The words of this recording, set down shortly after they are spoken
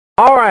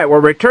Alright, we're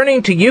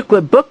returning to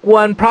Euclid Book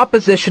 1,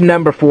 proposition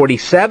number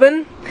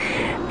 47.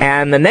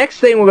 And the next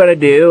thing we're going to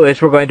do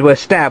is we're going to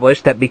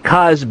establish that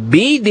because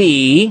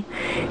BD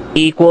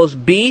equals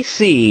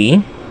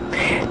BC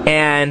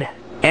and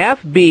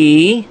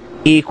FB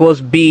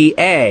equals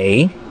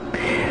BA,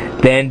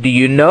 then do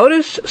you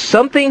notice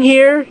something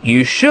here?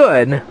 You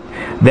should.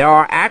 There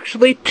are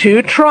actually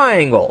two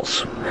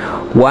triangles.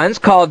 One's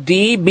called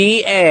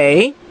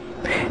DBA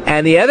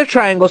and the other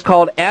triangle is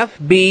called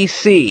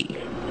FBC.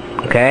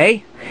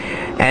 Okay?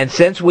 And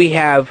since we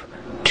have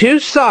two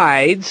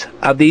sides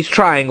of these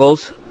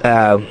triangles,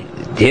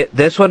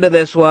 this one to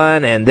this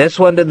one and this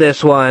one to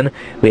this one,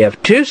 we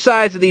have two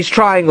sides of these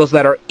triangles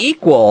that are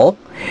equal,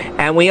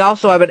 and we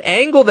also have an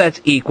angle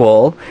that's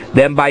equal,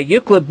 then by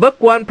Euclid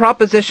Book 1,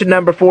 proposition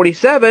number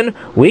 47,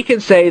 we can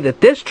say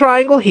that this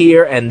triangle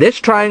here and this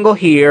triangle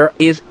here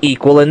is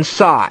equal in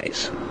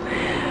size.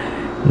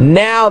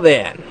 Now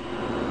then,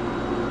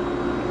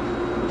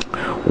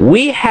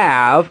 we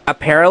have a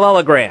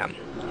parallelogram.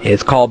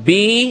 It's called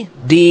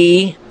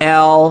BDLM.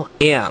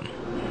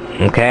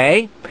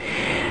 Okay?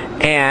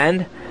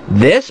 And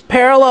this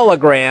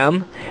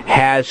parallelogram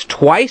has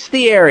twice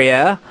the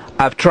area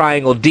of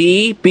triangle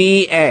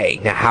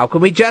DBA. Now, how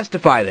can we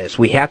justify this?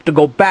 We have to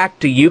go back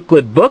to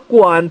Euclid Book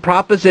 1,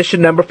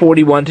 proposition number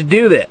 41 to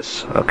do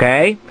this.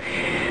 Okay?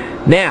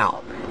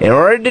 Now, in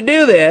order to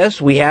do this,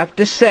 we have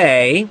to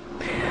say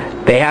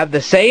they have the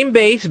same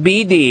base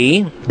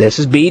BD. This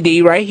is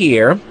BD right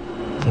here.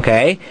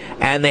 Okay?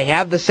 And they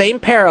have the same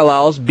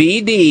parallels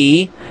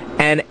BD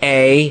and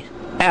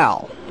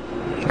AL.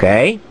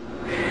 Okay?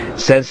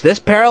 Since this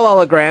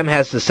parallelogram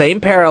has the same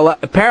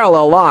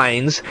parallel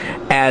lines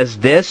as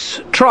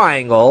this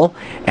triangle,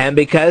 and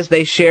because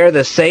they share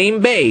the same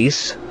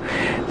base,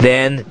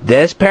 then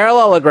this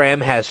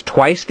parallelogram has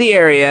twice the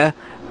area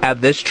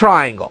of this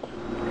triangle.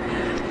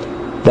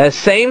 The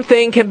same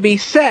thing can be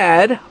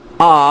said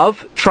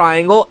of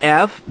triangle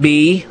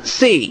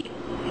FBC.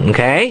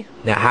 Okay?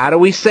 Now, how do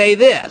we say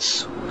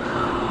this?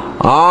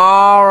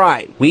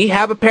 Alright, we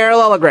have a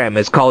parallelogram.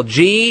 It's called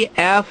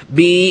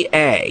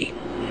GFBA.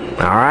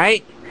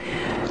 Alright?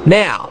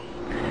 Now,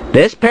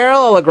 this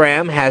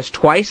parallelogram has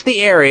twice the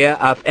area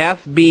of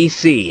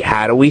FBC.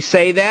 How do we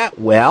say that?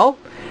 Well,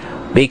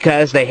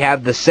 because they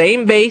have the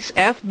same base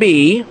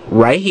FB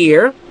right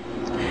here,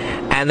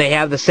 and they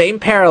have the same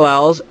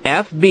parallels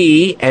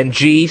FB and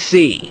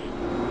GC.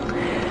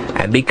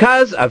 And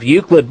because of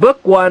Euclid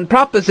Book 1,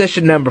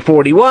 proposition number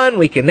 41,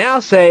 we can now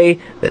say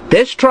that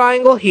this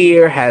triangle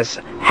here has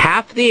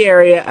half the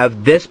area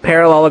of this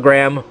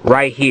parallelogram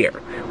right here,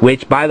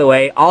 which, by the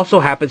way,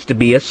 also happens to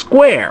be a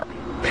square.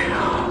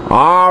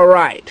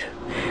 Alright.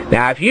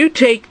 Now, if you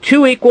take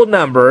two equal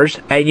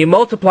numbers and you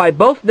multiply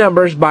both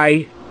numbers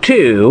by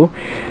 2,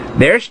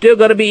 they're still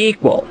going to be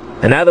equal.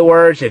 In other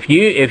words, if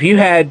you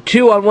had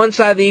 2 on one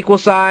side of the equal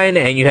sign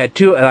and you had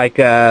 2, like,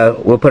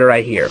 we'll put it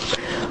right here.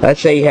 Let's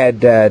say you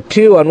had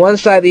 2 on one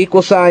side of the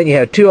equal sign, you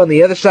have 2 on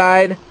the other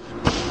side,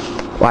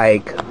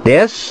 like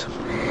this,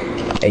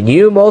 and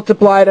you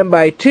multiplied them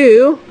by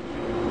 2,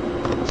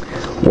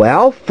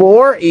 well,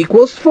 4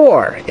 equals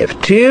 4. If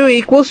 2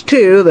 equals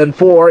 2, then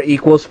 4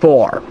 equals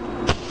 4.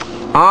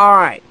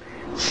 Alright,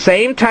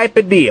 same type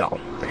of deal.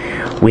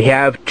 We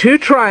have two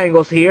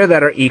triangles here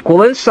that are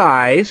equal in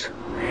size.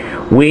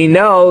 We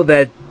know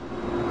that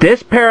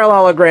this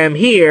parallelogram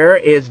here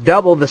is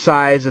double the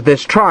size of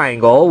this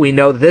triangle. We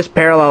know that this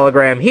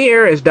parallelogram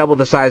here is double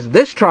the size of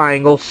this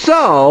triangle.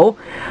 So,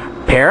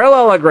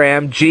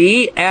 parallelogram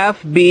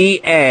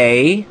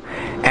GFBA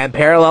and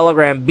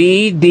parallelogram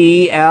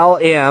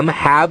BDLM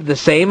have the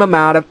same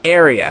amount of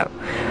area.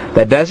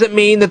 That doesn't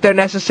mean that they're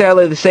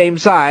necessarily the same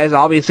size.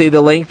 Obviously,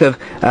 the length of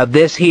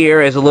this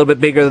here is a little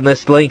bit bigger than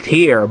this length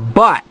here.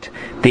 But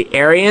the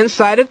area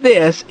inside of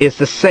this is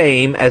the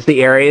same as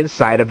the area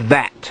inside of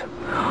that.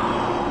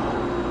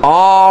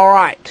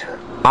 Alright,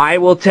 I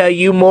will tell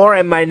you more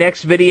in my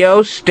next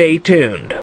video. Stay tuned.